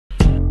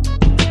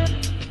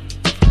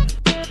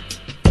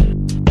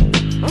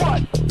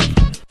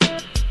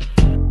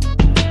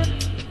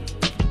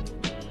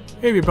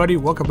Hey everybody,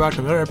 welcome back to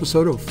another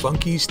episode of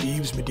Funky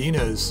Steve's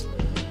Medinas.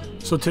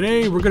 So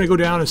today we're going to go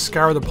down and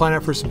scour the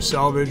planet for some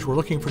salvage. We're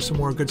looking for some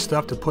more good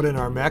stuff to put in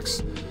our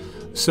mechs.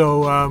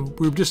 So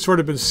we've just sort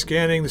of been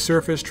scanning the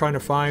surface, trying to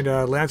find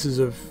lances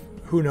of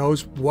who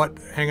knows what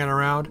hanging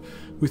around.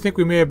 We think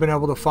we may have been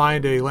able to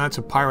find a lance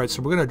of pirates,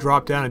 so we're going to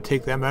drop down and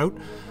take them out.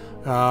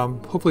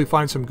 Hopefully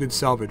find some good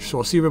salvage. So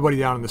I'll see everybody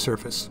down on the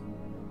surface.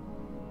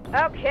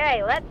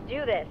 Okay, let's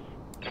do this.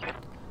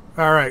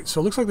 Alright, so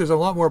it looks like there's a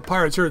lot more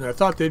pirates here than I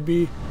thought they'd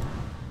be.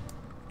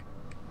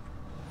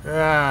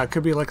 It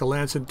could be like a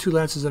lance and 2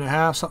 lances and a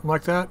half, something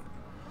like that.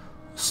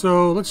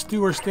 So let's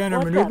do our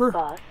standard maneuver. Up,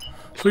 boss?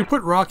 So we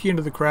put Rocky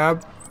into the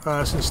crab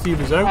since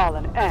Steve is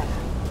out.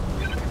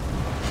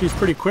 She's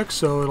pretty quick,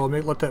 so it'll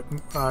let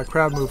that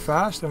crab move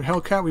fast. And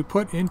Hellcat we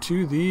put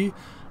into the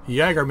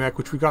Jaeger mech,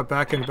 which we got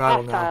back in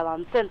battle now.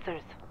 On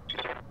sensors.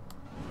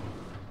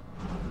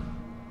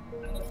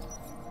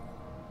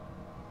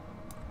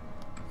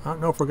 I don't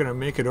know if we're going to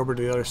make it over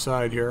to the other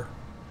side here.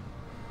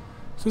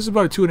 So this is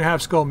about a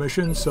 2.5 skull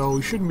mission, so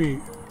we shouldn't be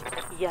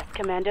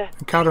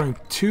encountering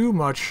too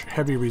much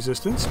heavy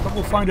resistance, but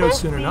we'll find out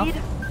soon enough.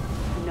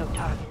 No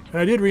target. And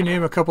I did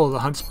rename a couple of the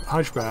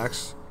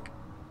hunchbacks.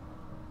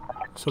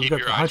 So we've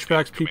got the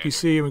hunchbacks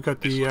PPC, and we've got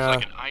the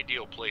like an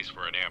ideal place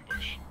for an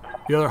ambush.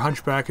 The other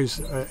hunchback is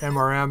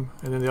MRM,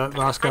 and then the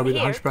last guy will be the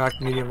hunchback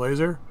medium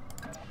laser.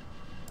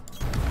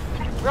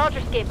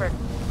 Roger, Skipper.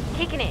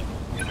 Taking it.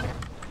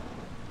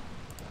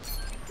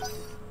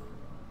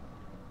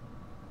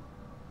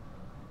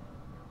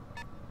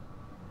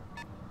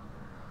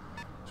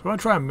 So I want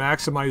to try and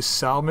maximize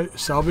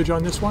salvage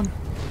on this one.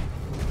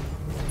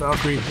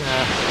 Valkyrie,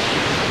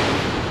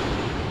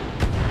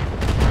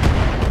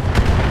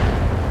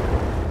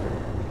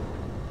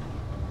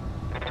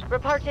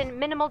 Reporting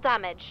minimal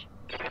damage.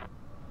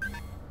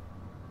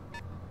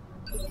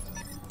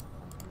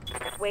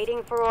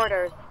 Waiting for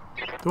orders.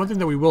 The one thing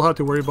that we will have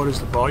to worry about is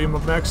the volume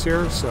of mechs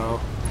here, so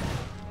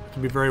have to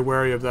be very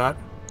wary of that.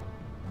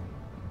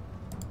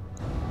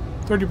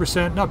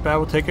 30%, not bad,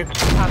 we'll take it.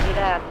 Copy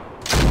that.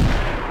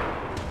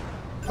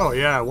 Oh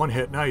yeah, 1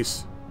 hit,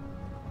 nice.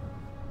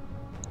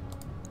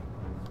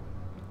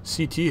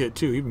 CT hit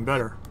too, even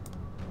better.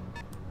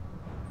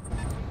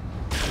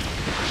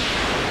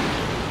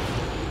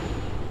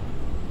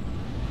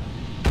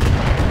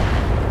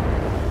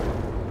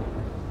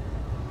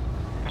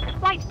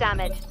 Light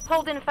damage.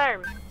 Holding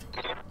firm.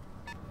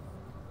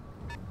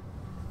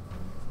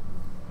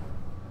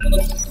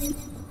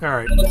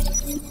 Alright.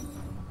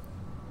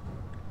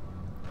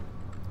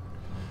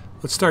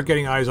 Let's start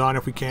getting eyes on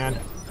if we can.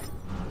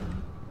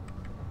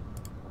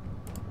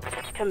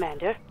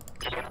 Commander.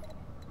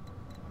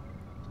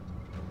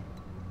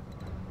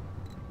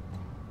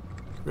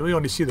 Really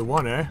only see the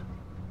one, eh?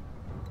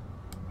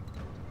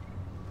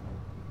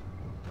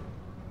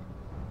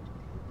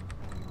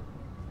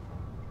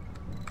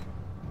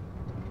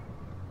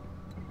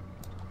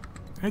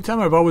 Anytime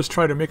I've always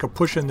tried to make a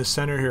push in the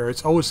center here,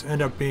 it's always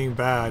end up being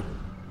bad.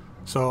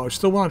 So I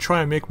still want to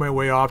try and make my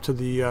way off to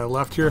the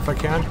left here if I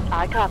can.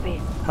 I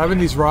copy. Having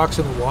these rocks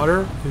in the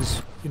water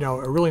is, you know,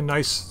 a really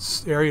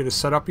nice area to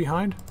set up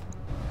behind.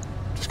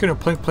 Just gonna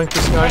plink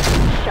this guy.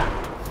 Shot.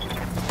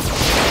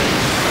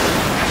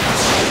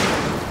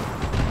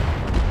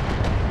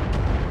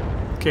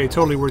 Okay,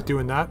 totally worth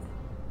doing that.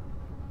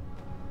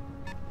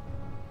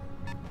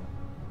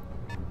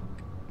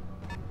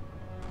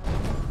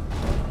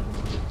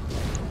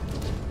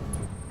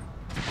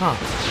 Huh.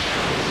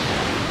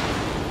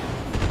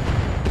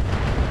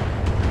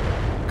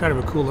 Kind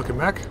of a cool looking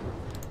mech.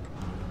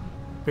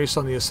 Based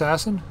on the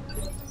assassin.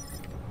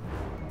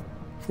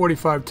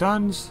 45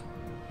 tons.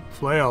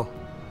 Flail.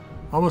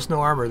 Almost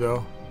no armor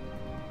though.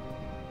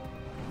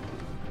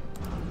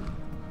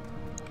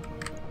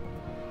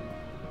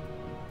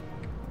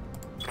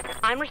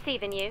 I'm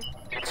receiving you.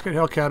 Let's get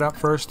Hellcat up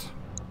first.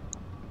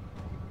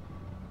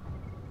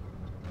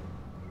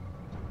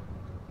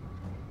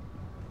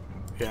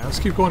 Yeah, let's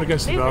keep going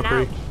against the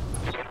Valkyrie.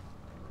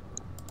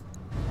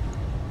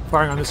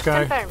 Firing on this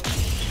guy. Confirmed.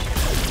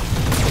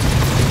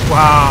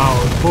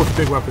 Wow, both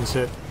big weapons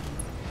hit.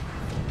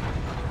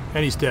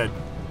 And he's dead.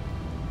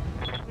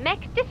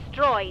 Mech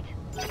destroyed.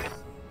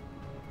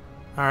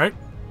 Alright.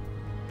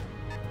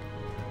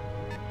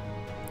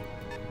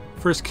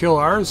 First kill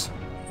ours.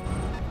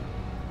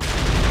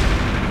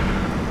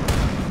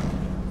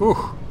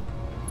 Ooh.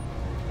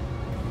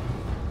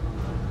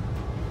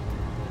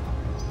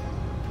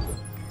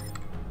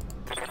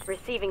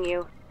 Receiving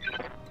you.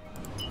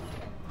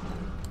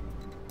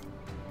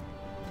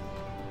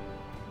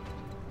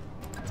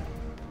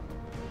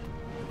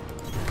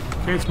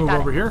 Okay, let's move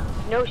over here.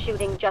 No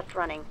shooting, just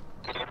running.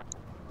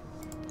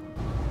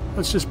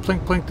 Let's just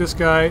plink this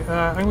guy.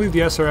 I'm going to leave the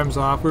SRMs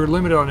off. We were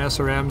limited on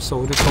SRMs, so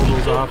we'll just hold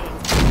those off.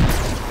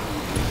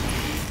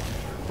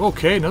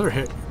 Okay, another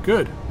hit.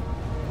 Good.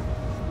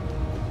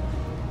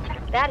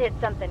 That hit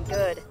something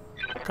good.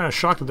 Kind of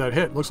shocked at that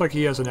hit. Looks like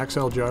he has an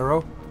XL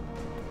gyro.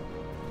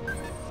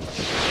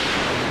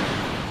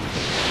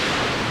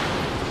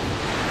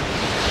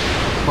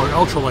 Or an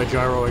ultralight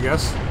gyro, I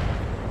guess.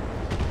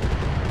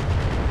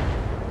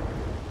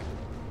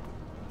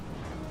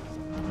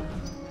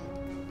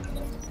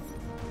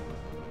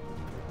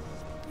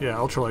 Yeah,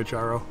 ultralight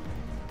gyro.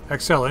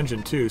 XL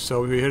engine too,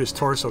 so if we hit his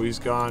torso, he's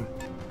gone.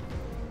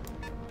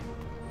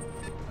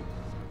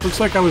 Looks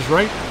like I was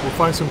right. We'll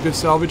find some good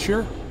salvage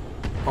here.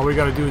 All we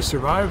gotta do is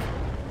survive.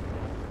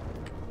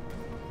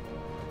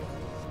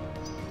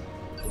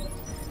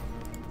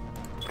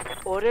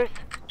 Orders?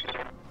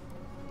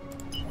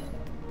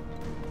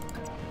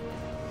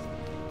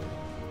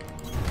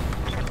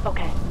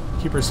 Okay.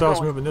 Keep ourselves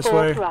Going moving this full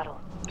way.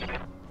 throttle.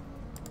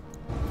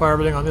 Fire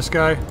everything on this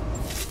guy.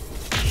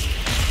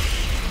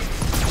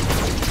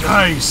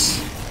 Nice!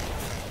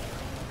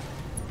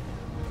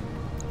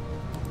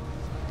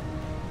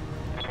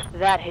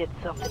 That hit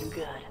something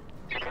good.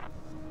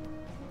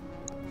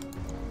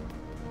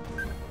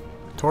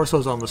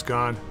 Torso's almost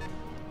gone.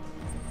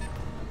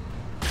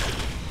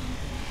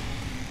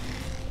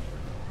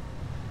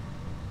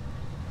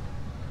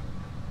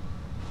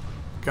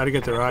 Gotta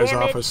get their eyes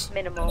off us.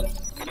 Minimal.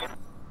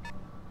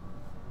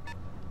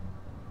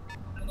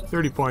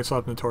 30 points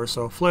left in the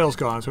torso. Flail's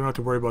gone, so we don't have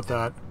to worry about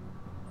that.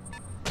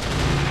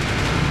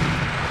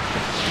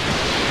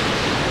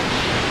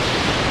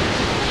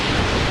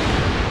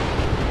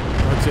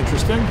 That's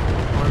interesting.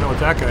 I want to know what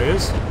that guy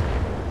is.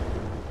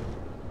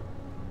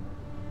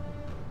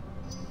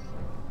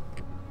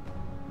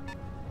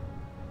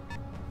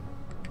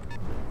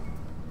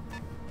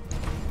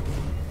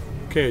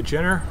 Okay,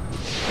 Jenner.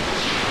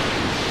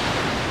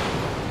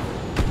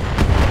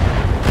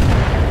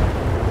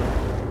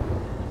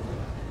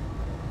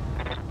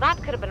 That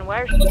could have been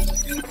worse.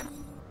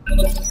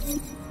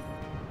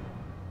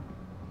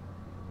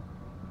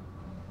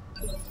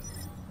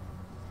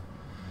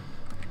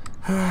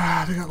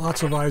 They got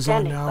lots of eyes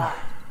on Standing now.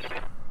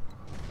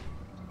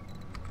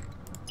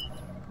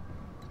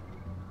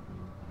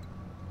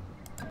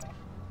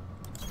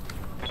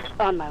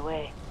 by. On my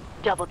way.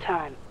 Double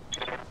time.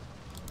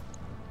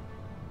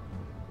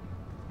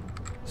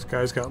 This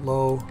guy's got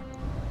low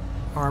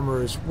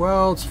armor as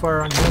well. Let's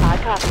fire on him. I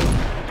copy.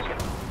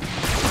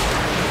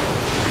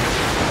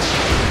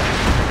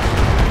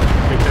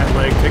 Take that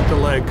leg, take the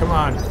leg, come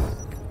on.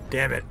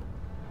 Damn it.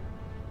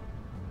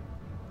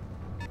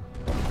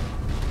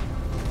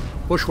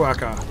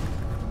 Bushwhacker.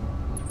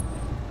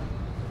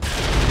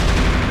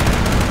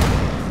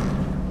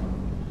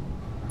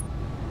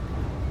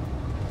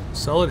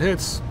 Solid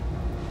hits.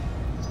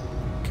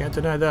 Can't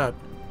deny that.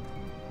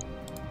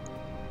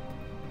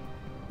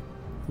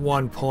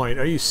 1 point.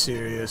 Are you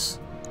serious?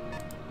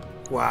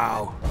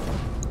 Wow.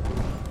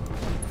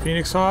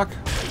 Phoenix Hawk?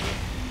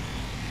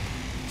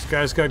 This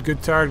guy's got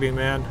good targeting,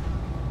 man.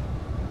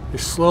 They're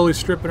slowly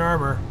stripping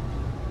armor.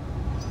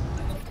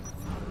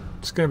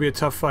 It's gonna be a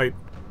tough fight.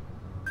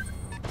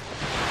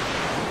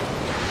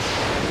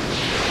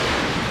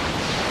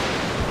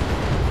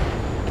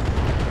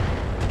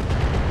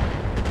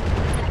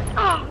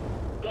 Oh,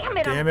 damn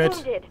it! Damn I'm it.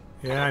 wounded.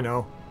 Yeah, I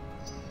know.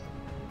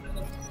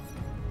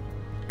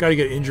 Gotta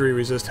get injury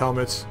resist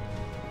helmets.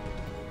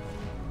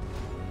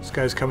 This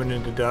guy's coming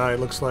in to die, it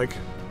looks like. Get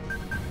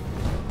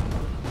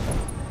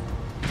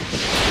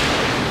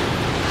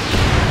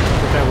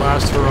that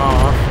last hurrah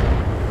off.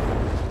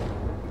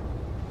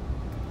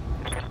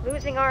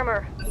 Losing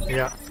armor.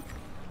 Yeah.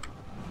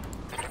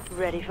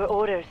 Ready for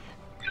orders.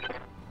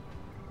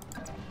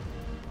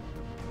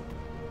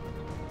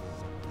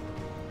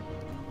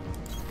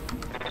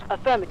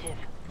 Affirmative.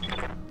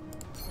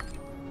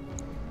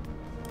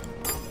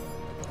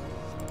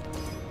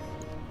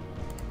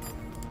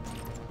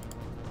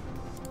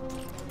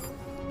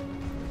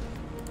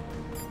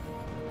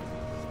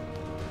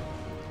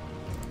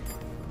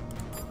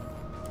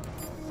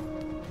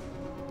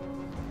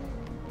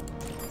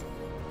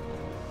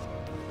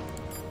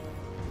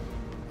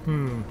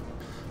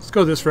 Let's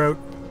go this route.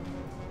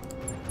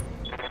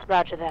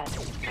 Roger that.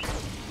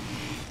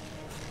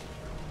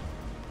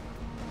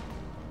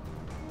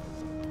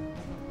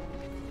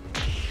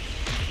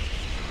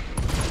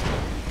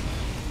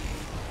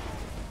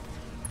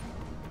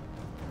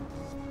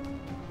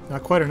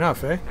 Not quite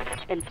enough, eh?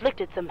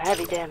 Inflicted some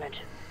heavy damage.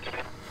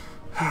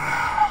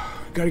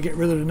 Gotta get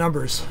rid of the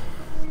numbers.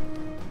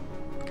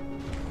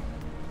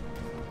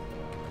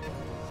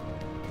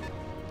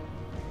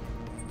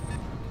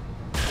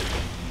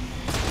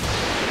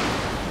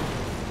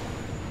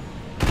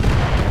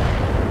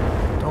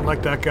 Don't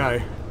like that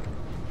guy.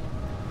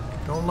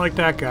 Don't like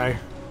that guy.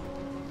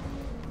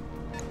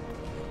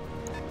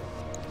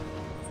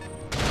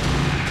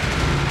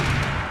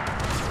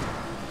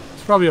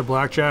 It's probably a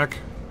blackjack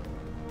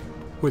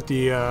with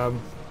the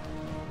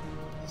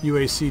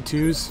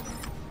UAC-2s.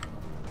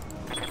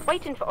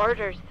 Waiting for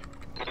orders.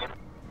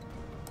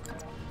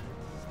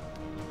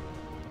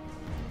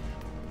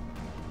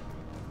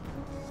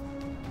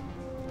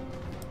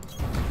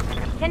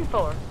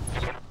 Ten-4.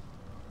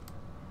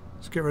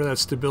 Let's get rid of that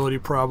stability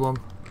problem.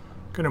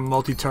 Gonna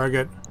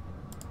multi-target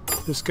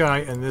this guy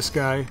and this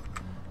guy.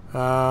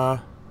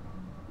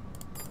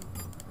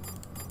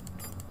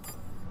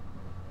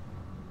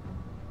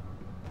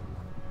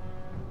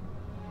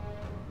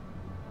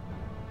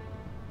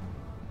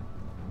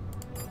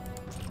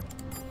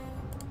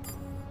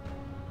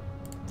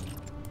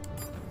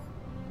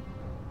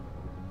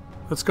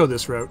 Let's go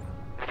this route.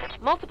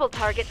 Multiple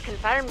targets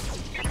confirmed.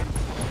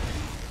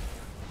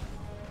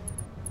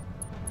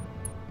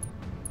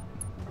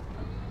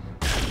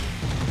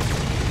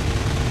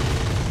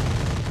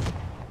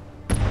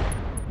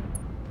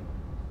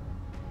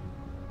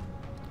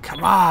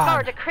 Come on!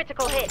 Scored a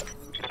critical hit.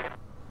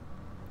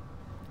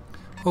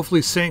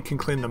 Hopefully Saint can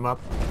clean them up.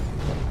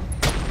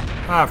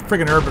 Ah,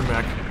 friggin' urban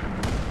mech.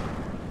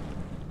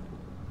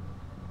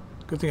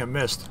 Good thing I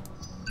missed.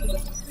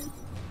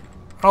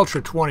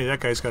 Ultra 20, that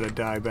guy's gotta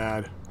die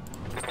bad.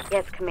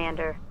 Yes,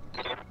 Commander.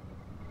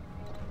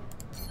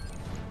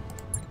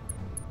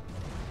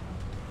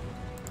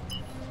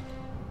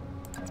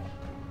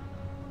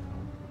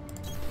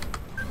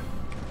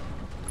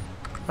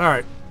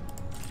 Alright.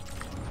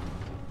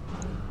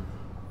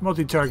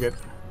 Multi-target.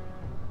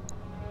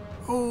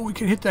 Oh, we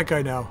can hit that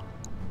guy now.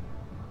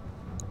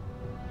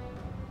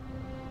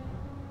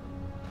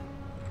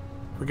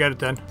 Forget it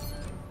then.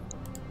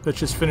 Let's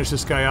just finish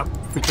this guy up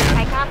if we can.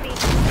 I copy.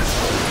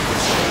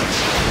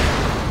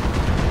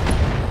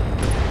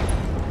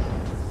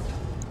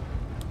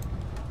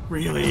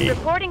 Really?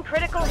 Reporting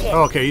critical hit.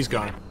 Oh, okay, he's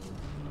gone.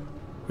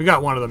 We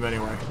got one of them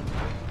anyway.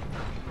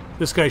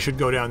 This guy should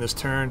go down this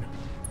turn.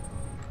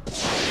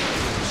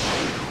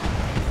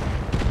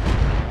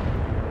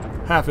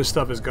 Half his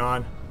stuff is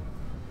gone.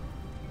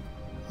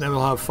 Then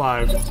we'll have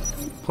 5,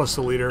 plus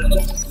the leader.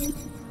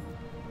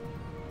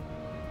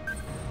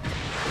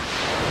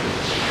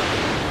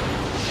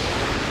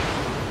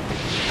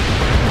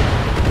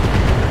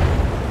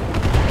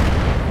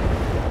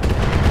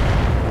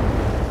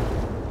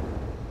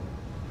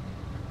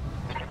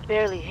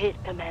 Barely hit,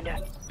 Commander.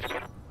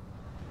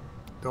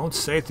 Don't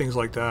say things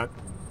like that.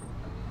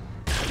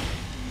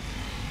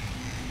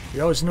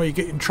 You always know you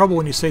get in trouble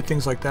when you say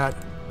things like that.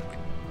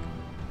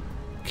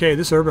 Okay,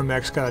 this urban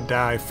mech's gotta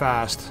die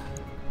fast.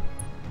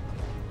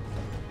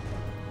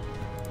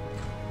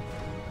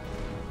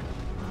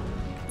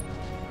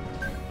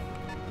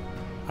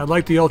 I'd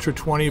like the Ultra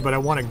 20, but I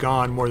want it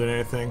gone more than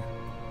anything.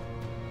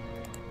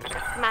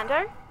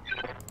 Commander?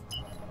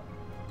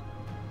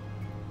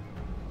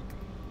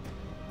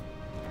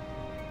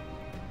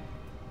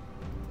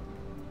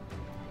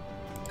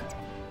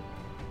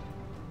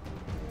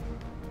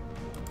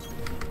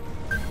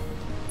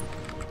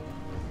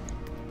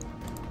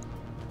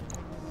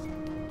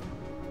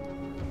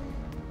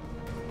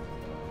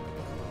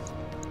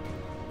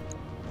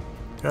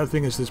 The other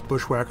thing is this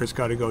bushwhacker's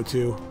got to go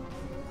too.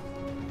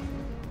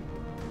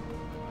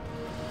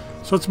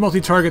 So let's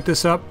multi-target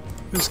this up.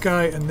 This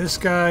guy and this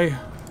guy.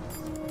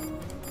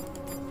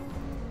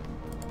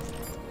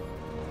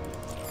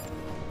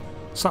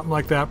 Something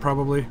like that,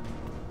 probably.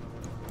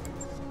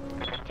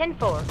 10-4.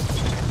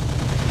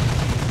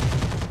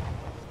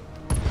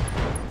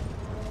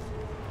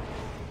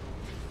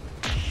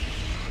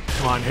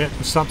 Come on, hit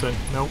with something.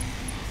 Nope.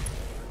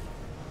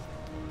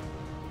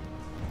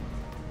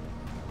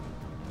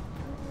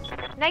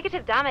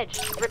 Negative damage.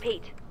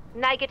 Repeat.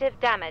 Negative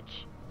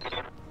damage.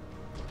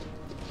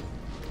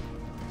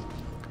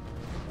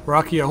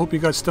 Rocky, I hope you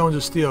got stones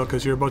of steel,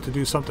 because you're about to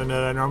do something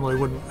that I normally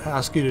wouldn't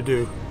ask you to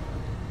do.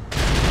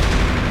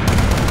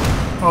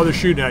 Oh, they're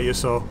shooting at you,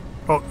 so...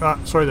 Oh,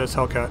 sorry, that's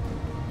Hellcat.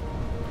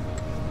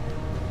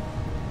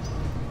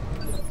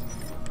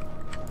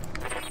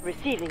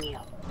 Receiving you.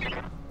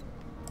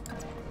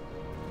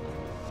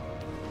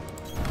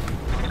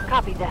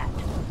 Copy that.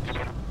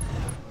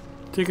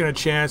 Taking a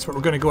chance, but we're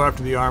going to go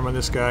after the arm on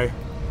this guy.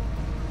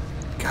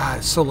 God,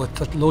 it's so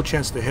low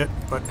chance to hit,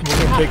 but we're going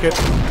to take it.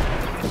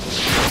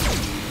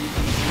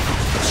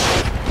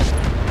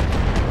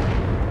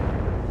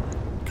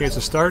 Okay, it's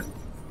a start.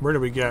 Where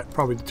did we get?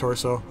 Probably the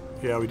torso.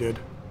 Yeah, we did.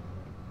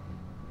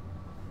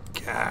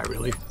 God,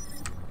 really?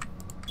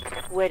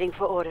 Waiting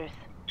for orders.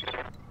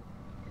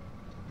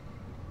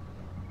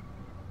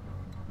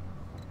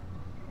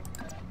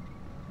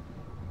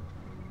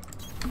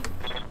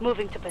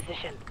 Moving to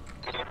position.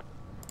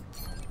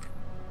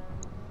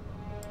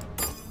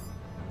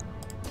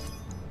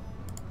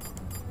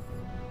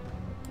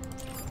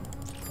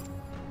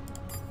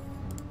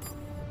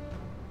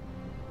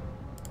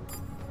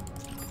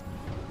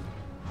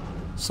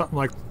 Something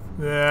like...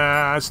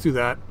 Yeah, let's do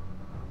that.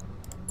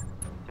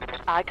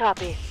 I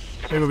copy.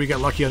 Maybe we get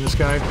lucky on this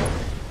guy.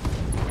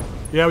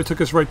 Yeah, we took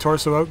his right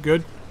torso out.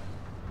 Good.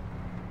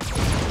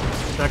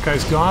 That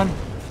guy's gone.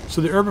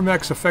 So the urban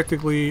mech's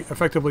effectively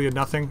a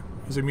nothing.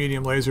 He's a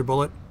medium laser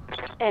bullet.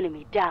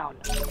 Enemy down.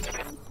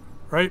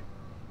 Right?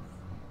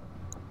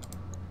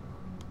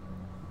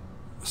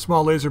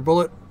 Small laser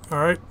bullet.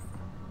 Alright.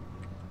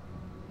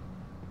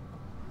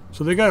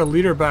 So they got a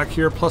leader back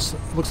here, plus it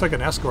looks like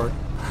an escort.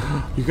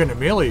 You're gonna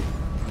melee.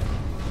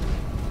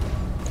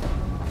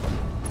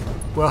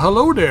 Well,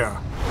 hello there.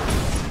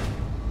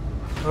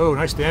 Oh,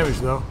 nice damage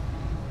though.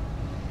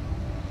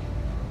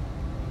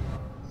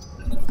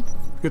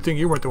 Good thing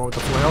you weren't the one with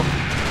the flail.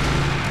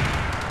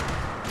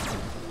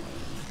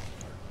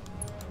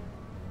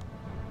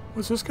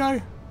 What's this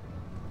guy?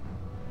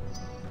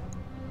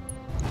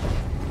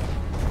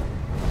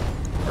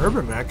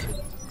 Urban mech?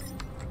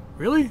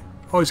 Really?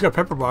 Oh, he's got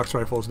pepper box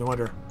rifles, no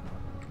wonder.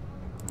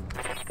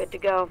 Good to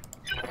go.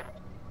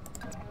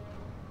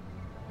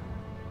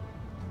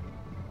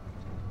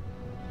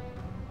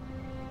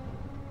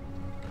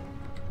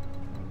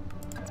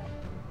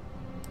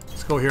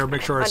 Let's go here,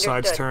 make sure our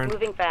side's Understood. turned.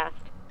 Moving fast.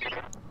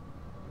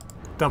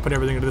 Dumping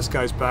everything into this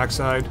guy's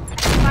backside.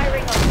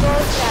 Firing a full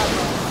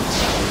salvo.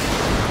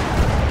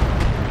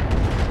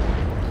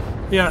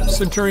 Yeah,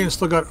 Centurion's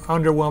still got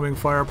underwhelming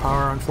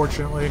firepower,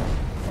 unfortunately.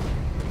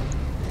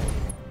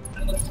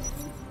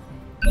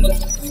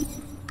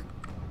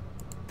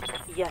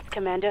 Yes,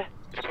 Commander.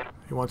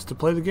 He wants to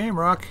play the game,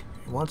 Rock.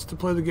 He wants to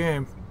play the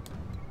game.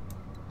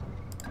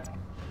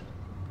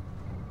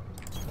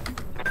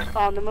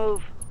 On the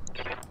move.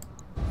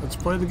 Let's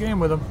play the game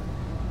with him.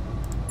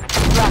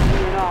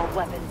 Locking in all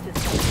weapon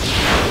systems.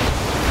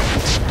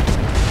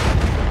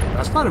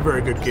 That's not a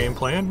very good game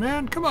plan,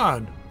 man. Come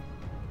on.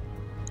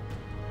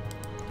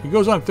 He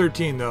goes on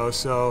 13, though,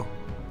 so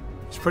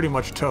he's pretty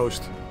much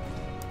toast.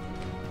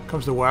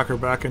 Comes the whacker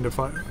back into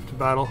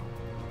battle.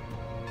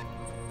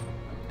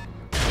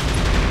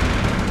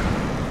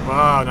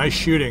 Wow, nice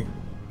shooting.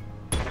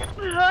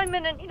 I'm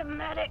gonna need a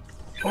medic.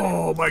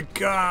 Oh my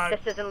god.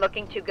 This isn't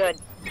looking too good.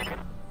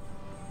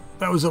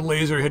 That was a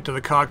laser hit to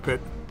the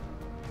cockpit.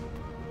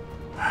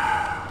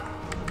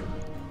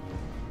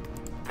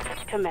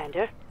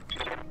 Commander.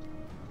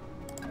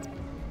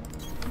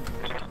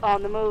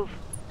 On the move.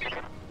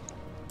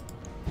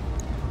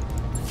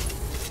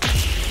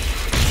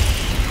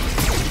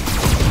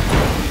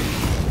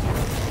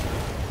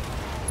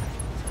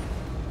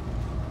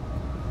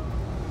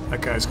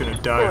 That guy's gonna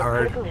die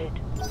hard. Critical hit.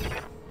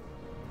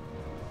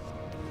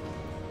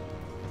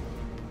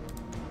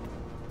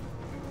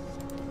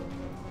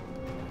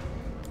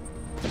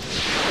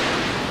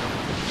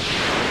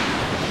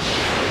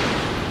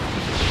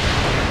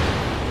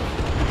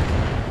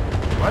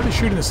 Why are they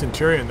shooting the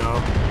Centurion, though?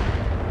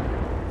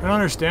 I don't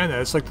understand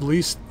that. It's like the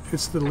least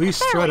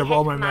threat of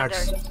all my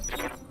mechs.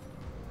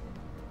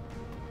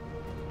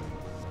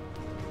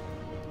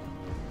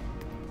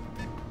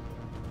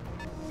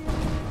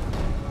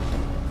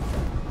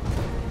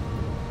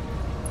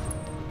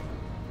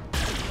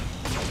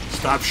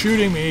 Stop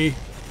shooting me!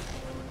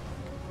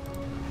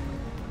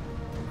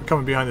 We're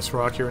coming behind this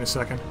rock here in a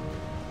second.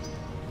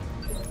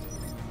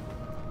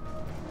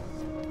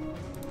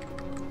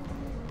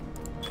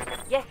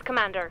 Yes,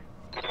 Commander.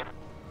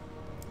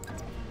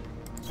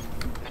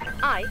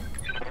 Aye.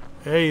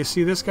 Hey, you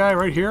see this guy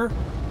right here?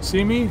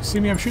 See me? See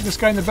me? I'm shooting this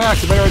guy in the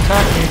back. You better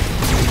attack me.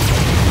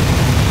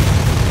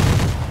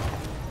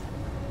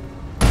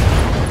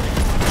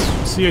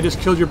 See, I just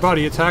killed your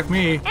buddy. Attack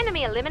me.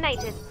 Enemy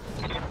eliminated.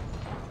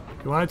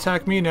 You want to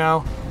attack me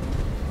now?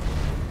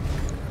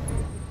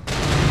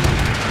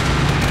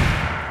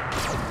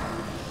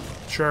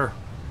 Sure.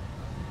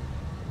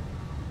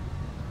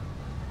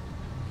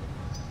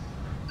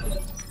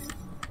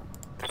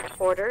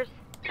 Orders.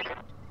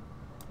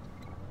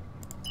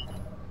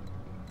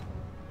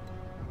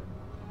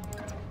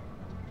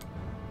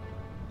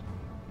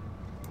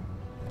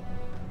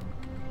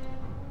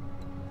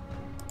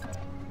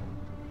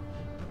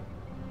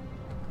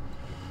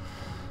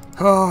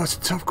 Oh, it's a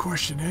tough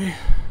question, eh?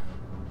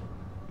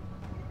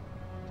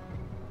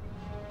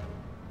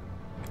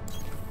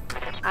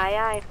 Aye,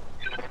 aye.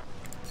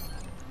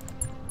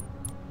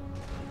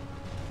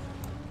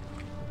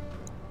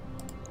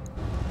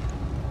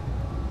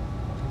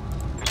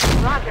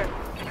 Roger.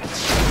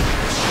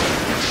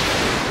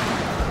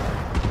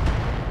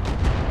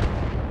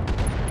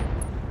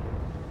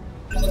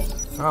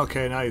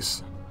 Okay,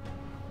 nice.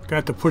 Gonna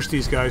have to push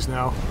these guys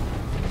now.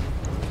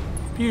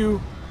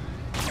 Pew.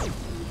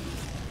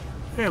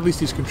 Hey, at least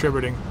he's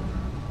contributing.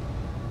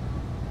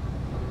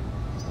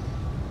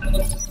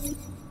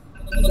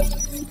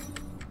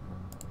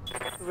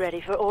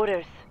 Ready for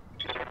orders.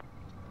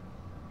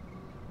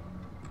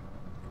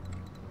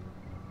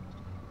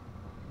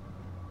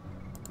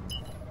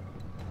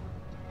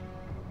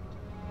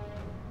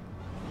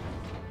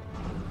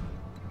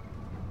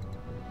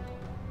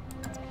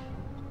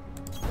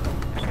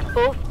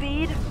 Full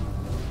speed,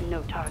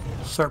 no target.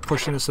 Start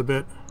pushing this a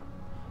bit.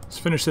 Let's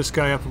finish this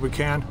guy up if we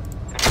can.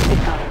 Or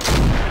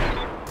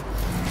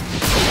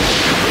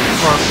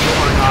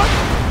not.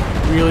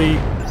 Really?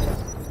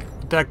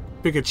 That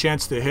big a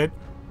chance to hit?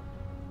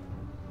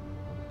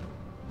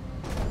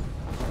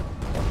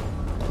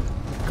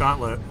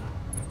 Gauntlet.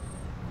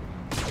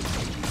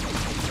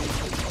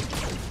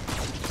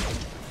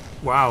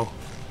 Wow.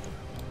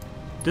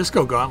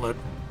 Disco Gauntlet.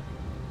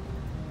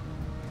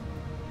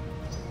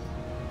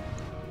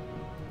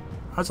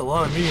 That's a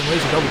lot of medium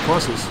laser double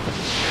pluses.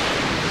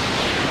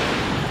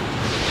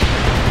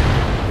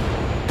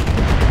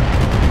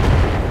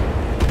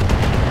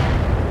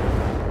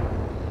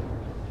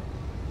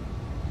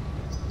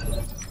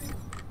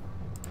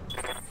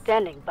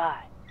 Standing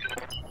by.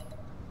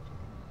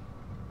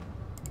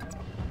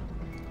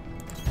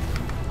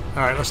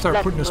 Alright, let's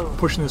start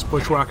pushing this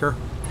bushwhacker.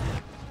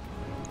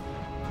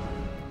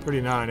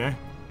 39, eh?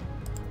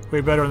 Way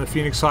better on the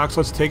Phoenix Hawks.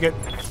 Let's take it.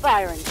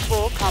 Firing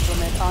full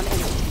complement on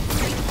enemy.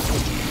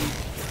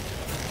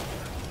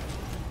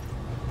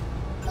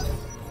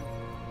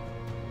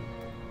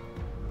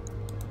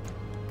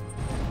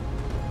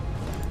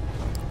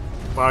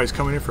 Wow, he's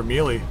coming in for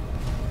melee.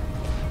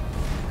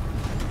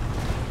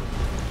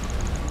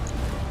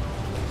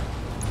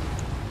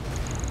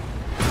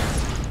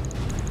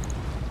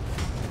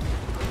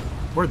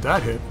 Where'd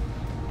that hit?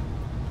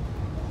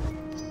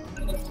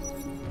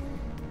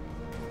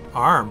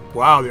 Arm.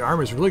 Wow, the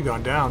arm has really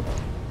gone down.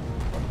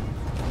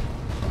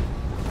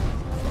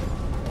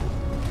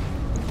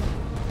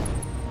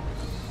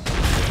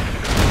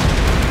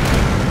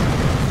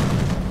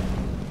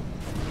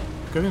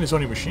 Good thing there's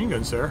only machine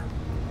guns there.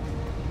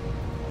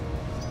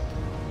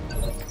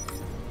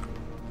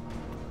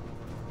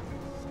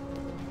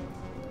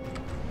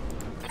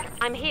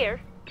 I'm here.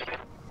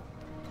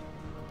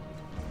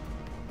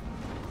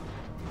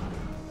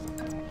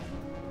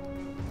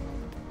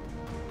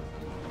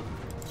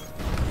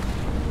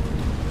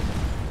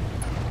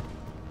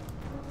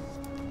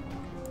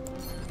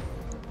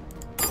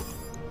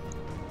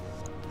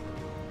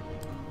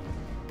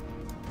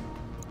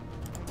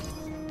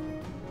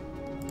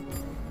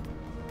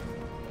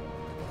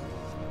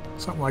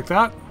 Something like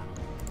that.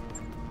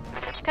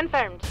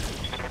 Confirmed.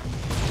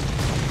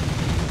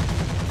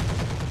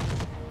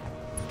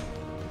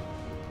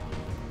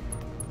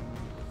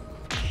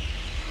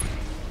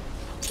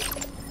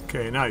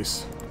 Okay,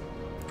 nice.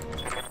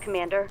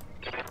 Commander.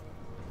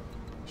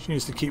 She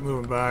needs to keep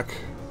moving back.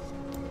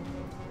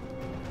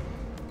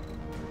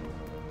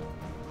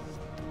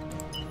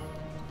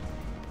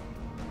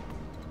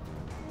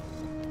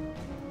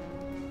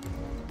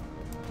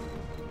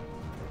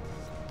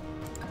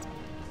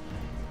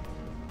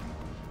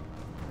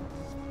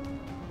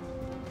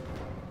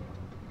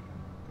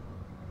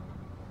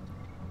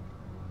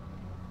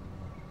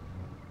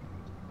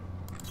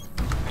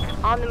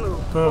 On the move.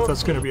 Don't know if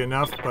that's going to be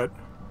enough, but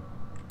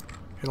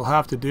it'll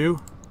have to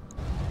do.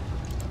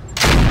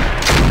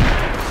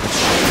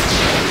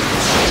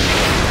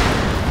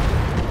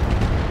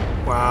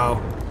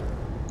 Wow.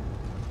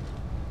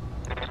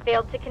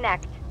 Failed to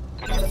connect.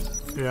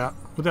 Yeah,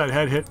 with that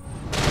head hit.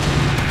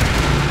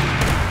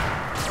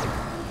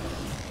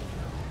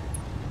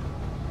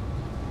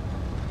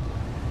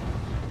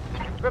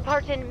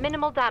 Reporting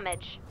minimal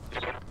damage.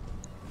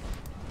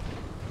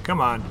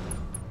 Come on.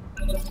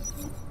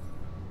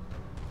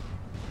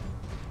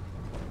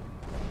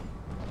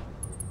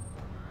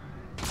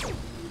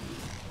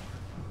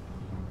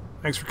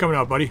 Thanks for coming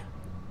out, buddy.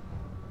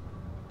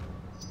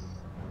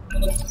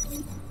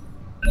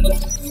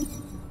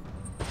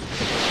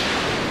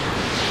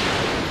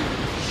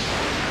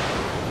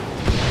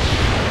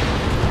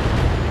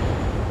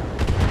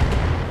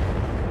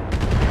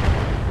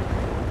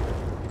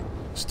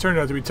 This turned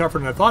out to be tougher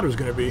than I thought it was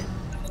going to be.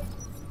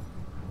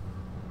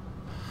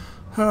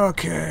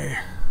 Okay.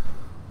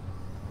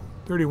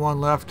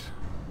 31 left.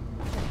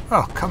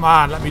 Oh, come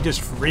on. Let me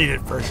just read it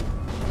for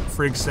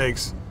frig's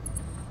sakes.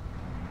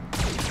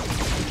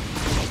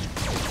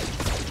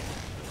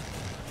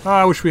 Oh,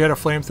 I wish we had a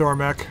flamethrower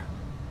mech.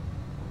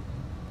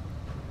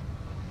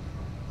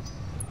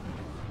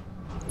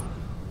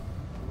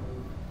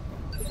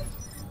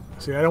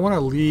 See, I don't want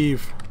to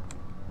leave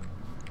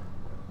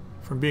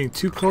from being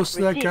too close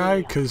to that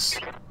guy, because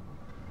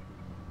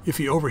if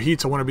he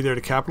overheats, I want to be there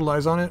to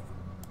capitalize on it.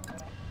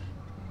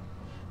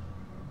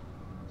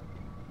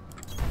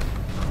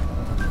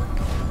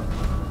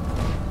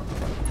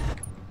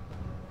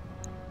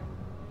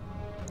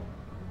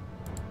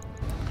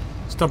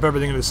 Let's dump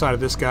everything into the side of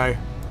this guy.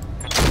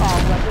 All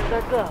weapons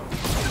are go.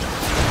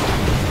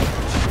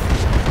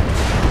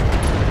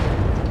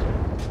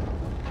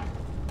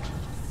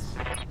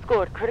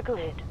 Scored critical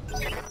hit.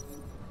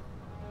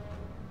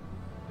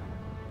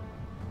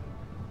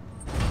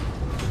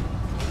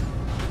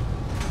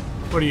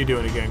 What are you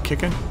doing again?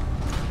 Kicking?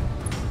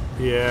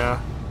 Yeah.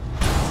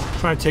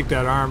 Trying to take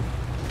that arm.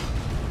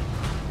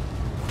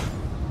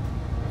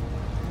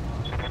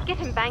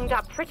 Getting banged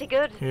up pretty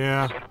good.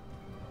 Yeah.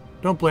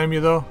 Don't blame you,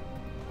 though.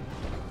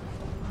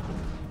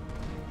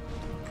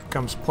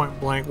 Comes point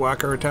blank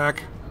whacker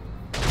attack.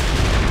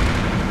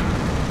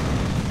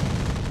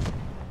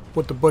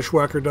 What the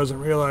bushwhacker doesn't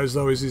realize,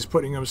 though, is he's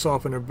putting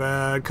himself in a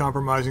bad,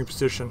 compromising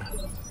position.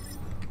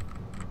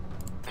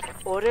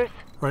 Orders?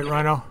 Right,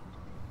 Rhino?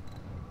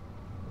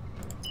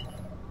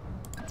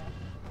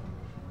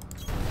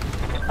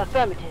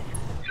 Affirmative.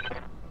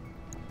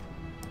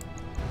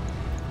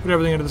 Put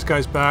everything into this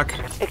guy's back.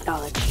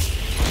 Acknowledged.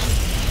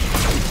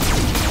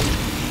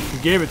 He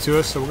gave it to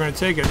us, so we're going to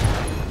take it.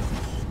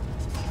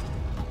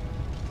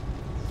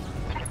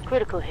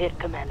 Critical hit,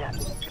 Commander.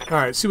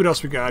 Alright, see what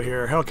else we got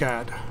here.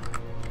 Hellcat.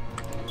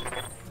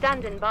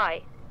 Standing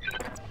by.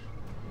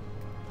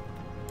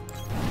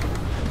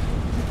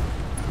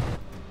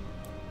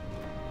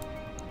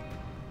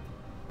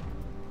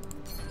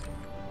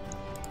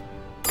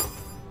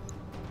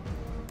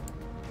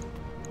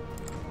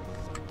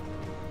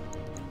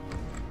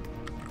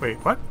 Wait,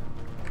 what?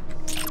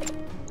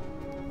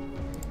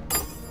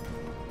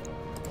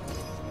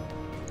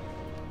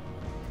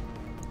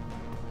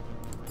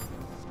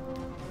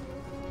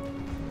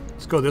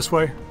 Let's go this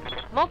way.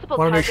 Multiple I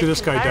want to make sure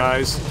targets this guy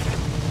confirmed. dies.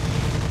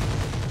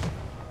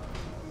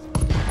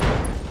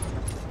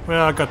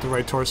 Well, I got the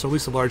right torso. At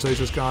least the large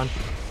laser's gone.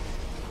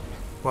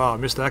 Wow, I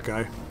missed that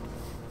guy.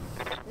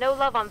 No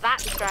love on that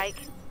strike.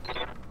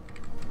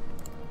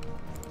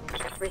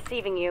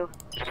 Receiving you.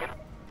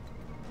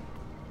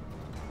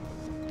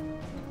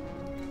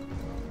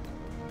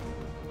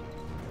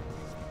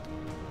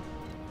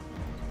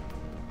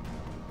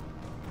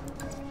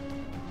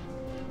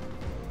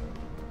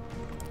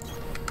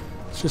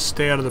 Let's just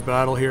stay out of the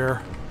battle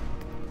here.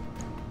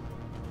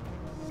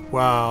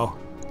 Wow.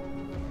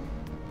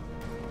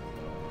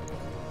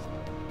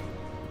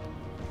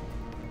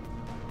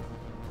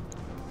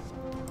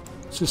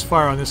 Let's just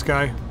fire on this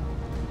guy.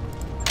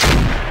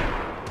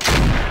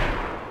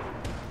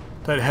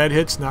 That head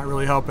hit's not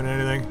really helping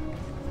anything.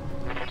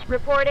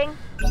 Reporting.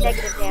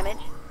 Negative damage.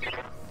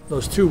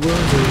 Those 2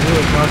 wounds are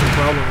really causing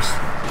problems.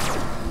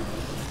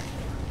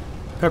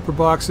 Pepper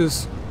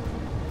boxes.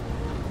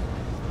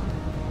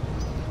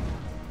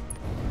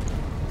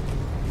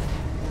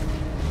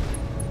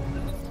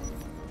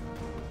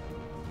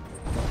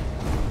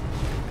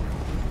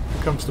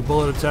 Here comes the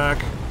bullet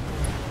attack.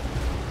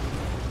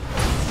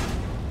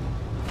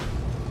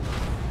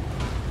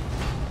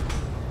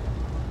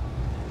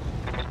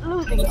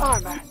 Losing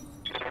armor.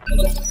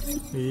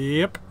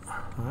 Yep,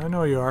 I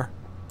know you are.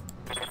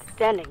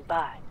 Standing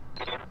by.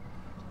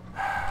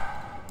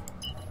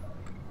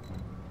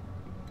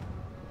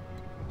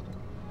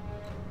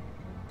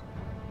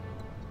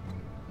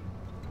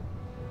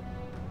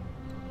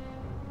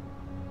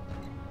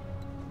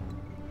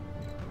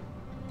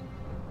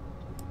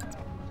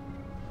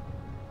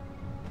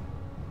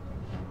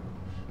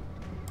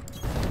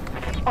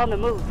 On the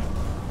move.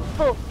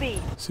 Full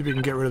speed. See if we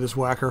can get rid of this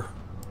whacker.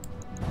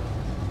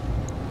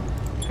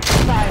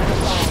 Fire the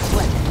ball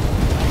weapon.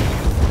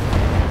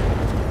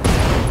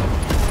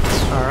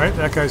 Alright,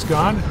 that guy's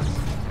gone.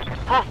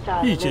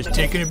 Hostile. He's just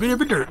taking a bit of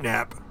a dirt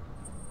nap.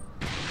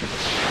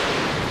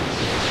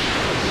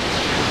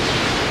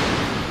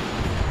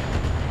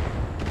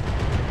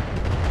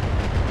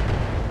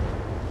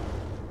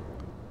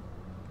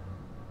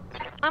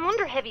 I'm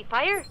under heavy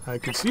fire. I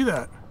can see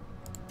that.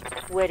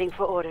 Waiting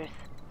for orders.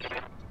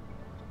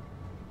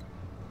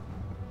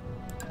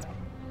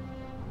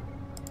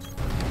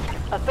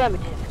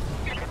 Affirmative.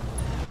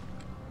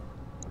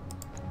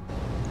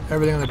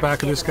 Everything on the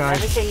back of this guy.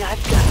 Everything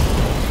I've got.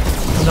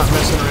 I'm not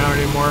messing around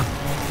anymore.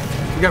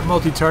 We got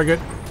multi-target.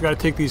 We gotta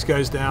take these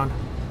guys down.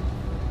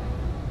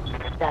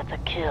 That's a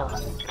kill.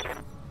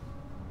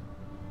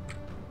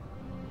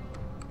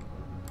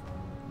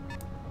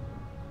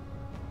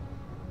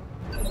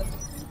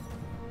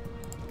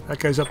 That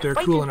guy's up there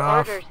Waiting cooling for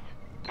off. orders.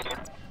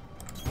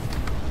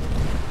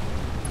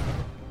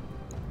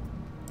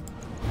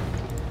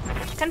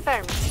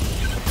 Confirmed.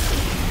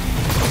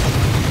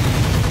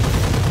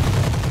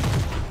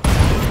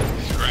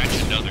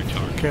 Scratch another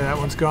target. Okay, that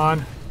one's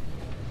gone.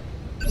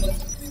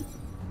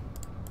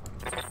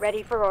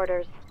 Ready for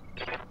orders.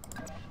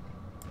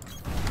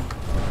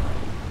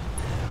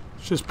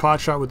 It's just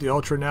pot shot with the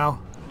Ultra now.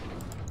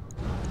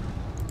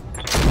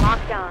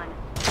 Locked on.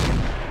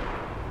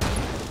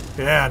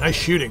 Yeah, nice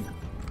shooting.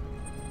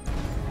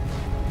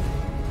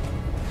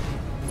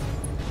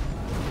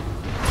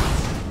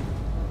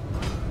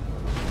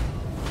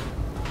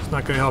 It's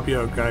not gonna help you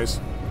out, guys.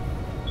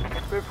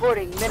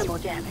 Reporting minimal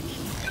damage.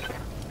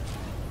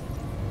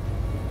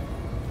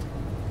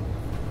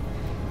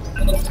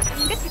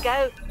 Good to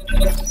go.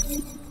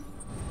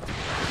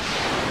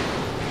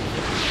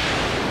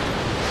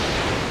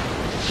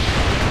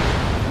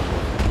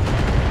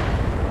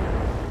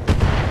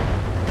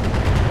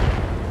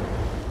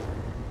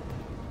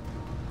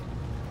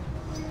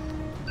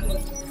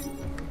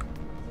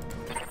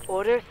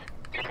 Orders.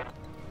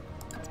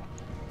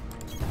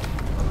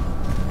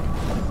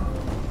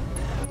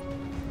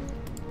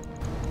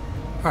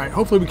 Alright,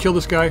 hopefully we kill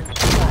this guy.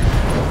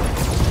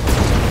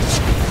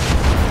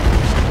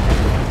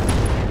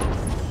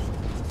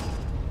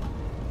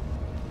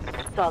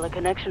 Solid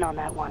connection on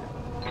that one.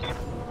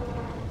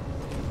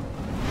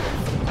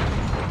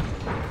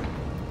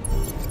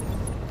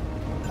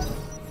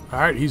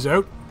 Alright, he's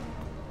out.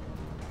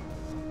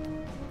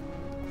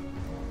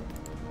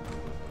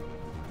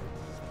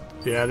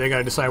 Yeah, they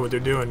gotta decide what they're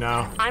doing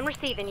now. I'm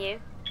receiving you.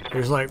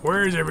 There's like,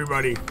 where is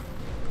everybody?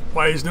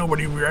 Why is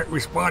nobody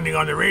responding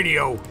on the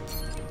radio?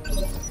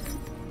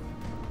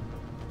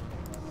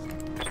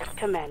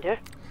 Commander.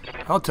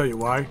 I'll tell you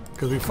why.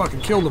 Because we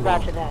fucking killed them all.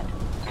 Roger that.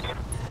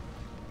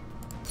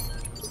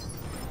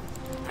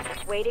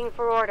 Waiting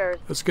for orders.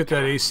 Let's get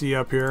that AC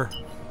up here.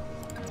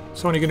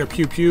 It's only gonna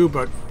pew pew,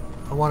 but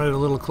I want it a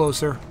little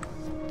closer.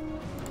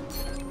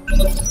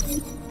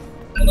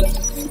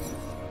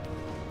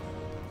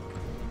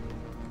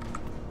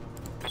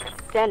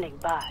 Standing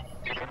by.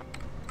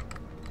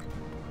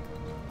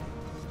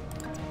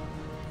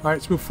 Alright,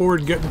 let's move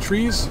forward and get in the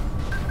trees.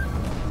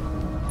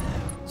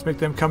 Let's make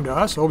them come to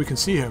us. Oh, we can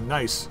see him.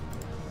 Nice.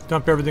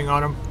 Dump everything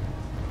on him.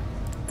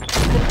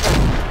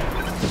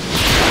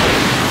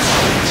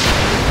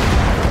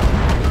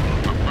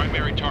 Our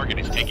primary target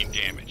is taking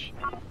damage.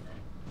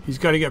 He's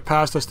got to get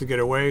past us to get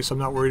away, so I'm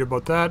not worried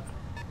about that.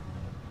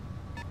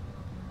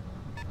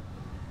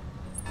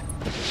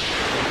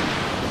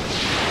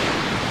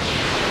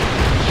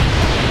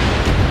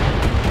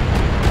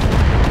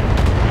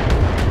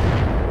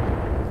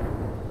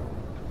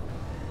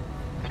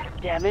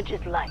 damage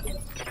is light.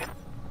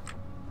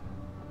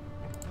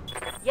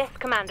 Yes,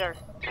 Commander.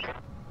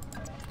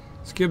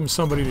 Let's give him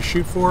somebody to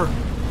shoot for.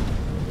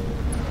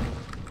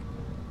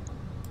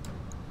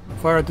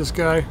 Fire at this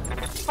guy.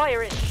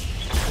 Fire in.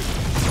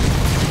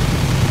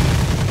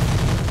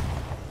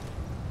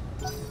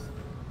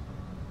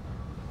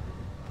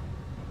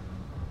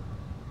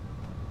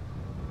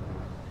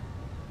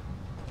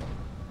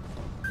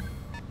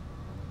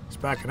 He's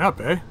backing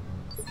up, eh?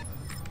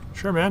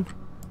 Sure, man.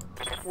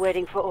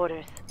 Waiting for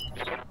orders.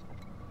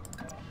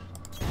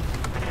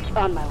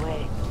 On my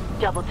way.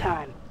 Double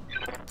time.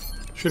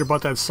 Should have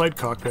bought that sight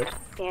cockpit.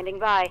 Standing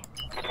by.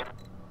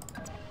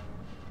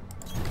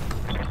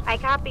 I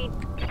copy.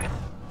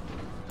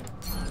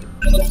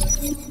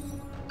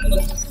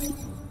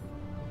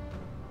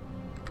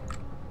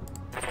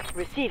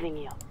 Receiving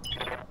you.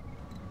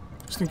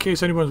 Just in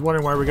case anyone's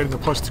wondering why we're getting the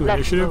 +2 Let's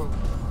initiative.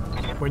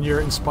 move. When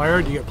you're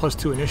inspired, you get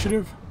 +2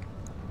 initiative.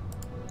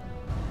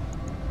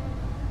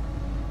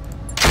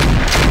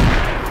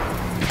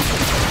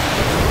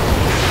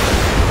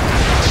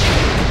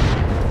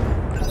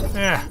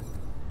 Yeah.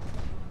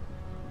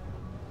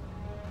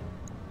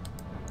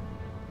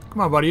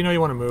 Come on, buddy. You know you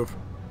want to move.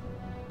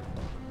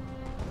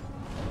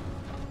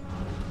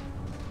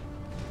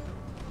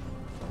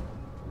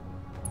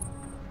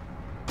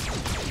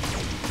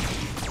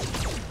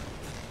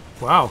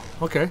 Wow.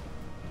 Okay.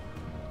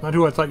 Not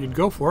who I thought you'd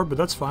go for, but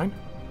that's fine.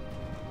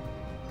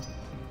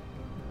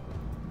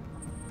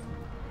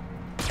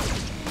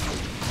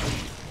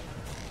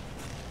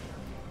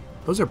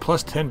 Those are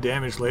 +10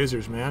 damage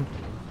lasers, man.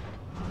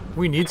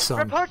 We need some.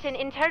 Reporting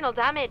internal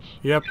damage.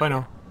 Yep, I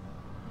know.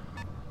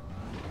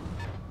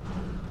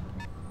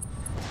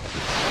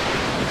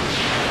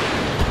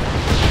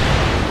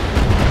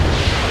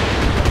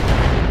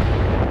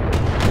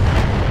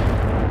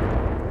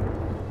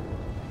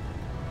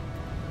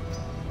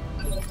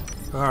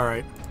 All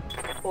right.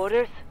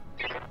 Orders?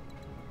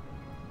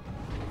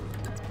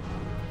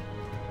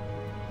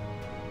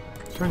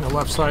 Turn the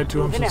left side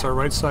to him Moving since out. our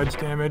right side's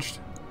damaged.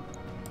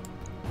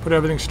 Put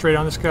everything straight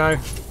on this guy.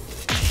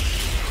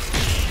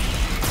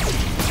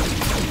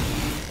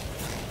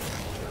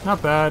 Not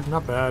bad,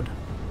 not bad.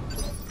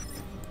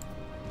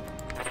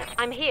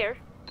 I'm here.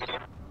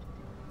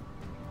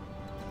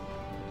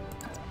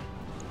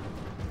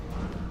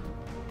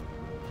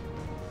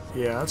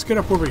 Yeah, let's get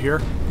up over here.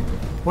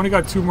 We've only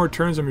got 2 more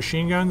turns of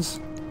machine guns.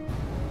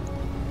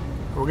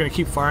 We're gonna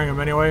keep firing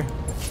them anyway.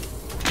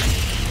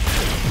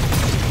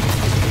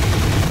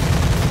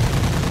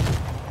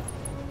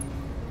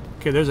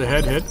 Okay, there's a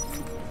head hit.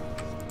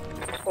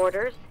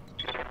 Orders.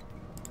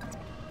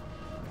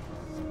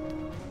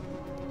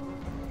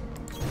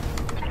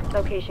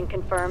 Location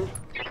confirmed.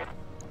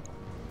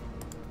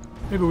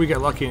 Maybe we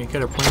get lucky and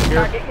get a plane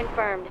here. Target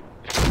confirmed.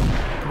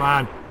 Come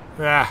on.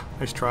 Ah,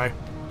 nice try.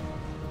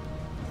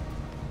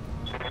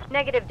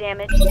 Negative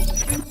damage.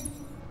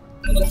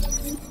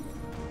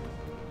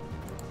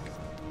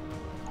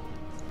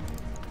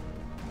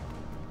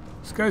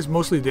 This guy's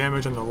mostly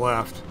damaged on the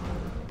left.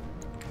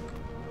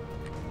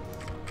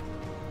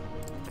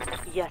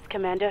 Yes,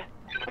 Commander.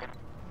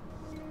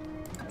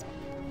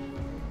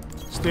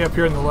 Stay up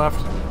here on the left.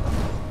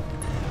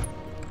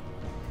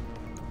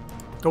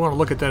 Don't want to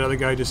look at that other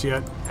guy just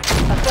yet.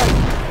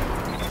 Affirmative.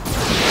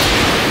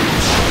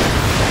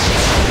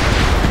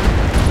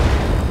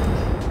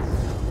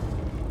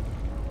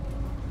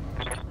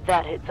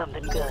 That hit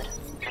something good.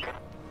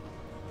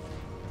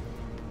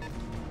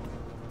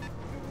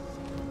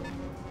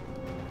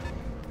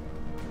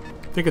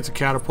 I think it's a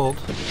catapult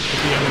at the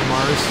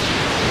MMRs.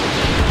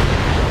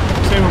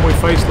 Same one we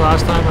faced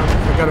last time.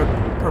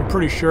 I'm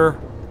pretty sure.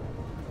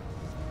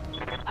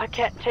 I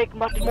can't take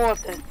much more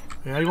of this.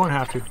 Yeah, you won't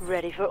have to.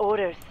 Ready for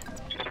orders.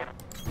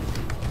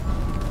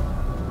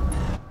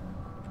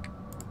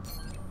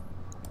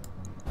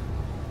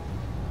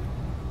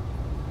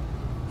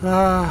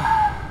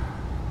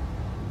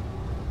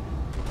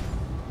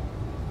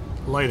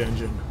 Light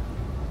engine.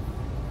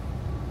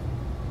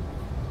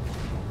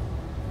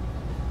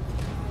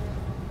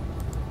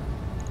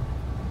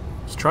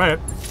 Let's try it.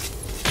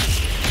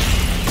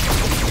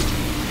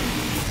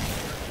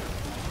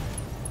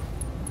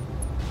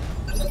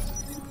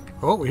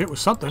 Oh, we hit with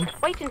something.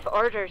 Waiting for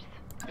orders.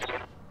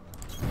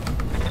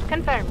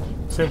 Confirmed.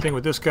 Same thing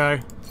with this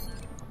guy.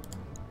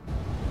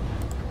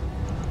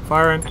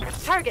 Firing.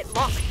 Target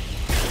locked.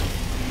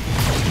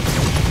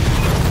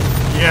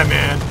 Yeah,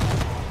 man.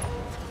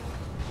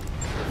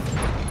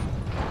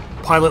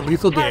 Pilot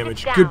lethal Target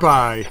damage. down.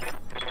 Goodbye.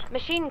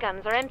 Machine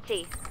guns are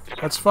empty.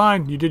 That's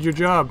fine. You did your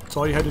job. That's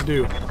all you had to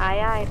do.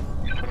 Aye, aye.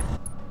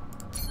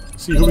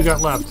 See who we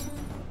got left.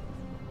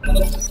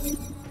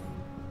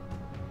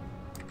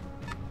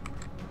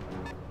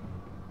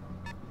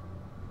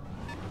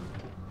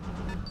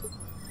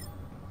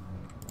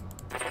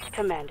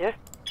 Commander.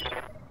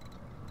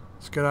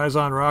 Let's get eyes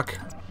on Rock.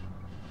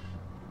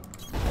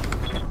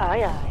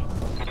 Aye, aye.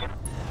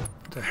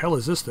 What the hell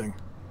is this thing?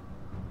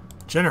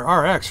 Jenner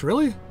RX,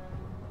 really?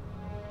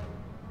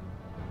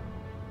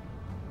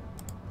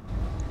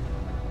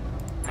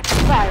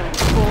 Firing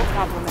full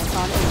Compliments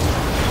on it.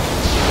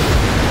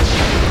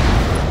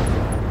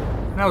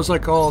 And I was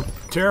like all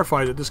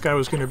terrified that this guy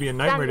was going to be a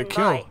nightmare to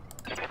Standing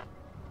kill.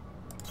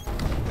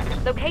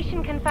 by.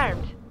 Location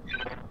confirmed.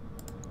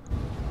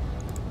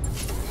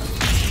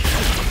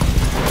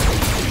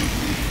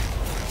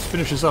 Let's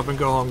finish this up and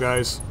go home,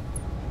 guys.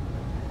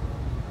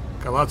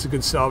 Got lots of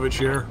good salvage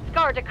here.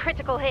 Scored a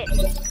critical hit.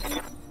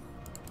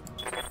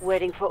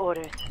 Waiting for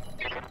orders.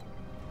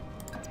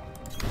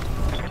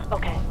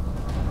 Okay.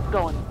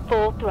 Going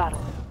full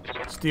throttle.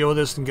 Let's deal with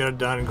this and get it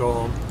done and go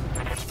home.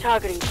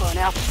 Targeting for an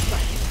alpha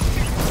strike.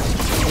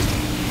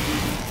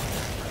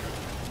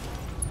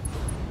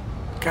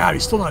 God,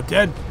 he's still not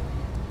dead.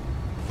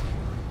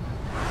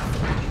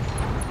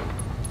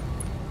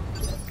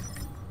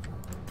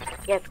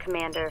 Yes,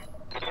 Commander.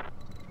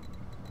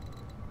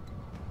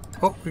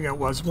 Oh, we got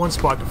one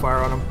spot to fire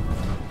on him.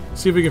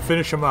 See if we can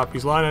finish him up.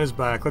 He's lying on his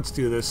back. Let's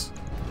do this.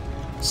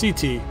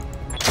 CT.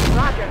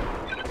 Roger.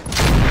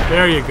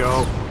 There you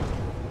go.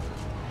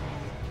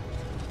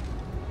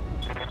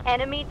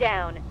 Enemy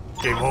down.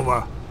 Game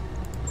over.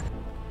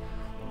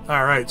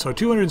 Alright, so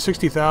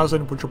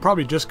 260,000, which will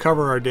probably just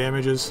cover our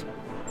damages.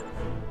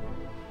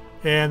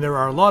 And there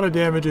are a lot of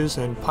damages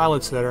and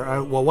pilots that are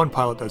out. Well, one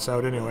pilot that's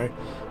out anyway.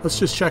 Let's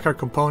just check our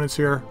components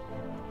here.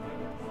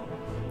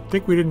 I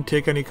think we didn't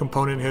take any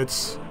component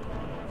hits.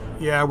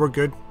 Yeah, we're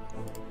good.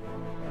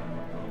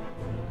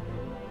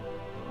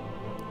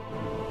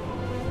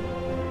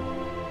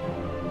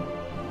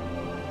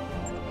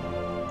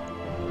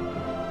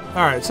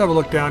 Alright, let's have a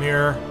look down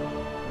here.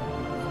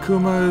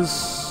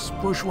 Kumas,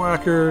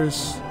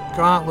 bushwhackers,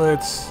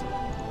 gauntlets.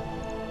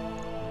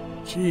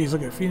 Jeez,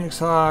 look at Phoenix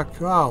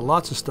Hawk. Wow,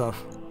 lots of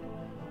stuff.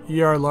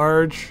 ER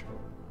large.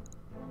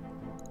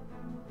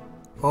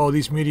 Oh,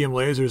 these medium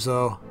lasers,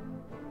 though.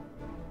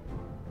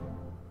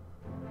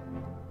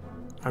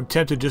 I'm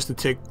tempted just to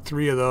take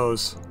 3 of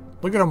those.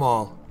 Look at them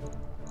all.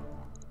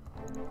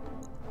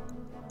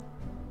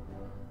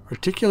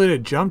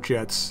 Articulated jump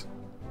jets.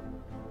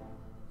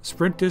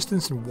 Sprint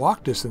distance and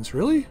walk distance,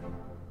 really?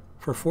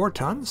 For 4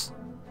 tons?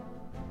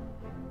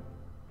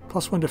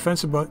 +1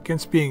 defense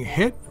against being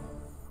hit.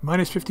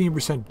 Minus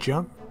 15%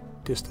 jump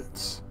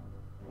distance.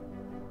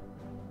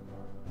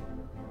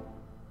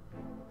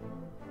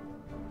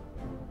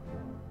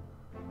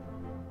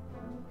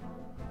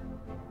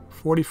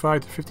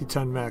 $45 to 50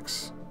 ton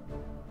max.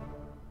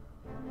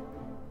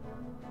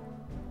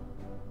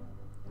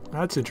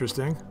 That's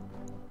interesting.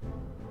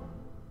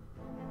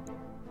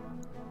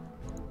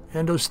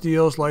 Endo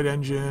steels, light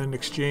engine,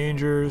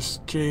 exchangers,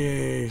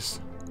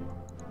 JAs,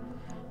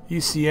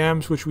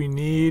 ECMs, which we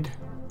need.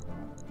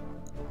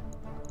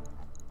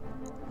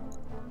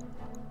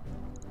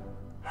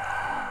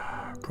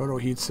 Proto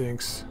heat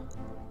sinks,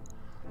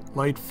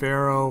 light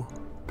ferro,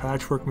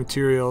 patchwork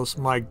materials.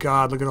 My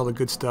God, look at all the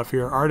good stuff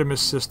here.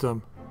 Artemis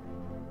system.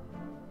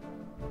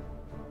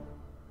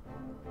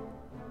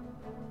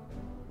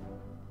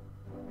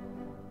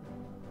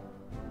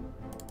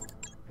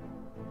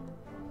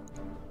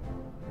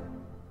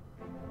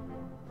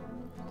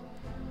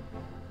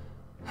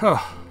 Huh.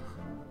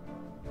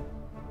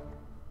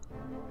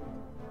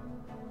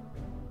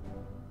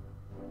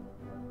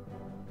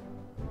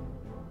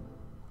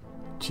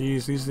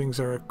 Geez, these things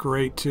are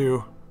great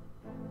too.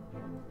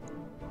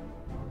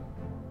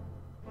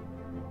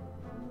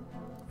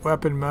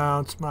 Weapon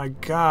mounts, my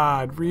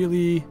God,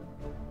 really?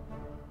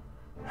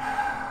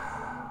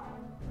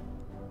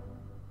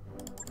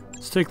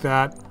 Let's take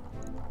that.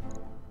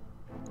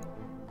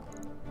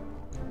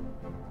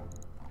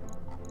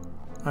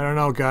 I don't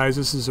know, guys,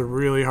 this is a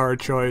really hard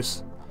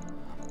choice.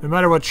 No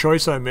matter what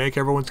choice I make,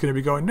 everyone's going to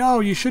be going, no,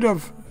 you should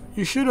have,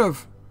 you should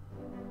have.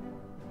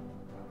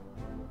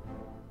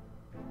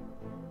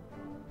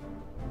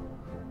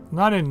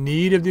 Not in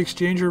need of the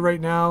exchanger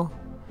right now.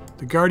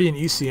 The Guardian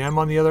ECM,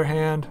 on the other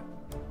hand.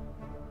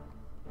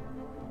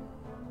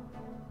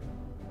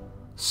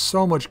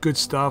 So much good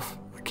stuff.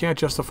 I can't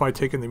justify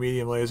taking the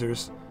medium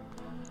lasers.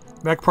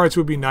 Mech parts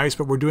would be nice,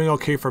 but we're doing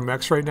okay for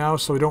mechs right now,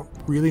 so we don't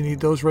really need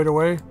those right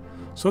away.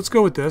 So let's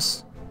go with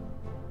this.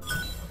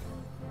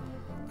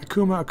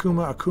 Akuma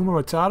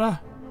Matata.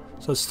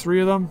 So that's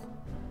 3 of them.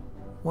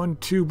 1,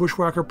 2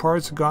 bushwhacker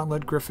parts,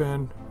 gauntlet,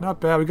 griffin.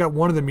 Not bad. We got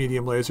 1 of the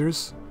medium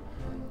lasers.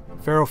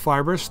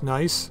 Ferrofibrous,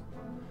 nice.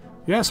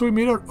 Yeah, so we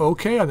made out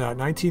okay on that.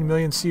 19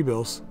 million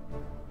C-bills.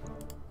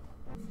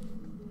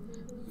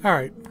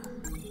 Alright.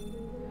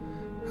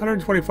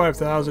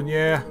 125,000,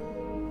 yeah.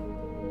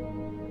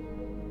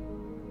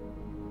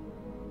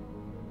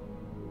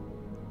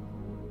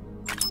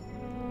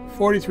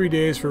 $43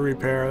 days for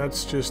repair.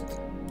 That's just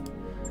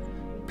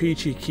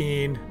peachy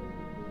keen.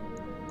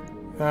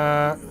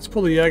 Let's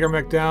pull the Jaeger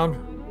mech down.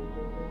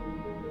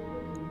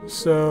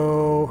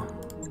 So...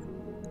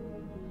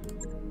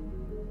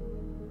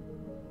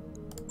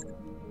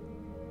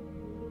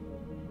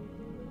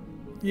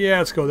 yeah,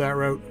 let's go that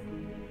route.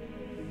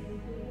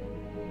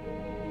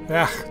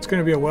 It's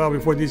going to be a while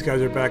before these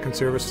guys are back in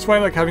service. That's why I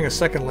like having a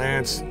second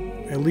lance.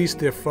 At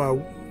least if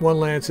one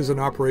lance isn't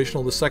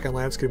operational, the second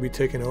lance could be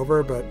taken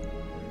over, but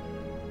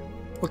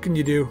what can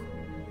you do?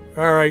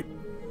 Alright.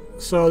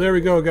 So there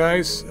we go,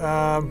 guys.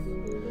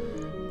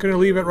 Gonna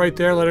leave it right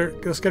there.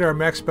 Let's get our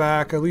mechs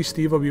back. At least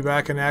Steve will be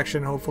back in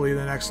action, hopefully, in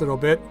the next little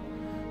bit.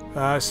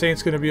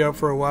 Saint's gonna be out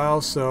for a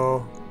while,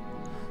 so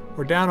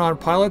we're down on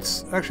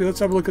pilots. Actually, let's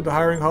have a look at the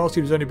hiring hall,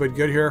 see if there's anybody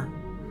good here.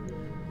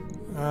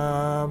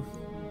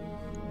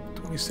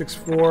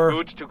 26-4.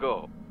 Good to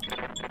go.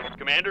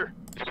 Commander?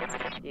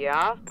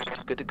 Yeah?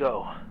 Good to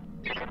go.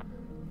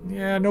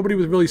 Yeah, nobody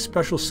with really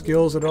special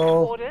skills at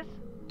all. Orders?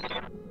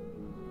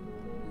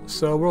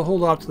 So we'll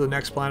hold off to the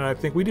next planet. I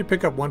think we did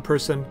pick up one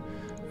person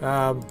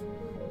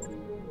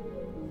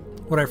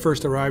when I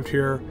first arrived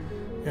here,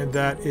 and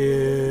that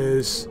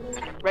is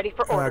Ready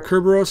for orders.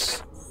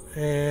 Kerberos,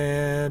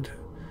 and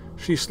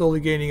she's slowly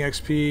gaining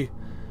XP,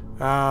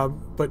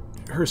 but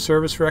her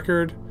service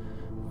record,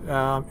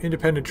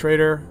 independent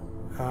trader,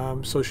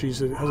 so she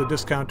has a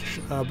discount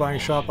buying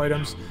shop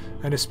items,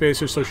 and a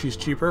spacer, so she's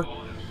cheaper.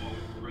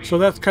 So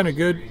that's kind of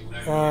good.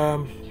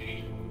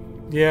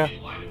 Yeah,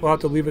 we'll have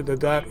to leave it at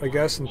that, I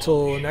guess,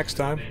 until next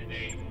time.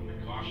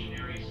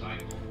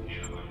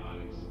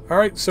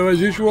 Alright, so as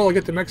usual, I'll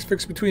get the mechs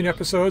fixed between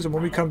episodes, and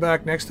when we come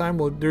back next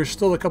time, there's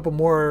still a couple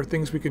more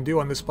things we can do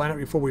on this planet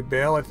before we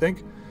bail, I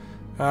think.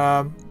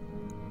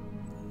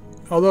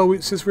 Although,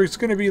 since it's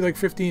going to be like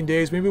 15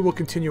 days, maybe we'll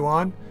continue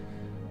on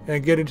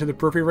and get into the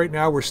periphery. Right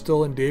now, we're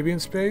still in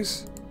Davian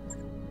space.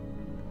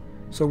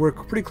 So we're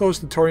pretty close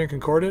to Taurian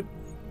Concordat.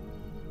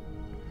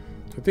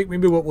 So I think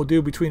maybe what we'll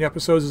do between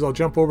episodes is I'll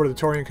jump over to the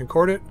Taurian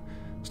Concordat,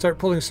 start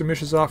pulling some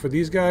missions off with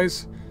these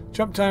guys.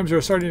 Jump times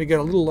are starting to get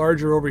a little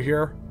larger over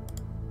here.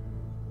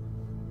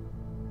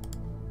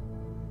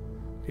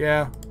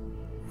 Yeah,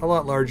 a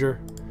lot larger.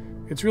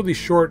 It's really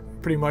short,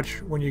 pretty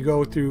much, when you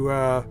go through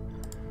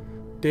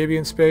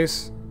Davian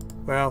space.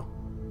 Well,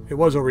 it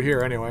was over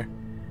here anyway.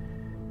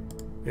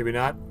 Maybe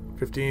not.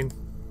 15.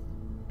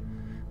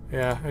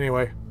 Yeah,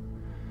 anyway.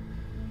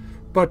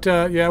 But,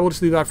 yeah, we'll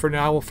just leave that for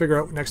now. We'll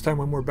figure out next time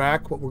when we're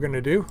back what we're going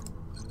to do.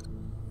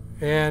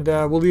 And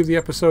we'll leave the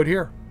episode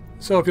here.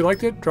 So if you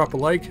liked it, drop a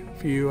like.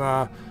 If you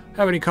have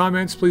any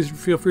comments, please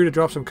feel free to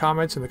drop some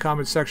comments in the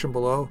comments section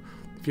below.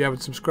 If you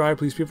haven't subscribed,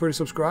 please feel free to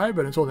subscribe.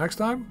 And until next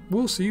time,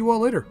 we'll see you all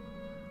later.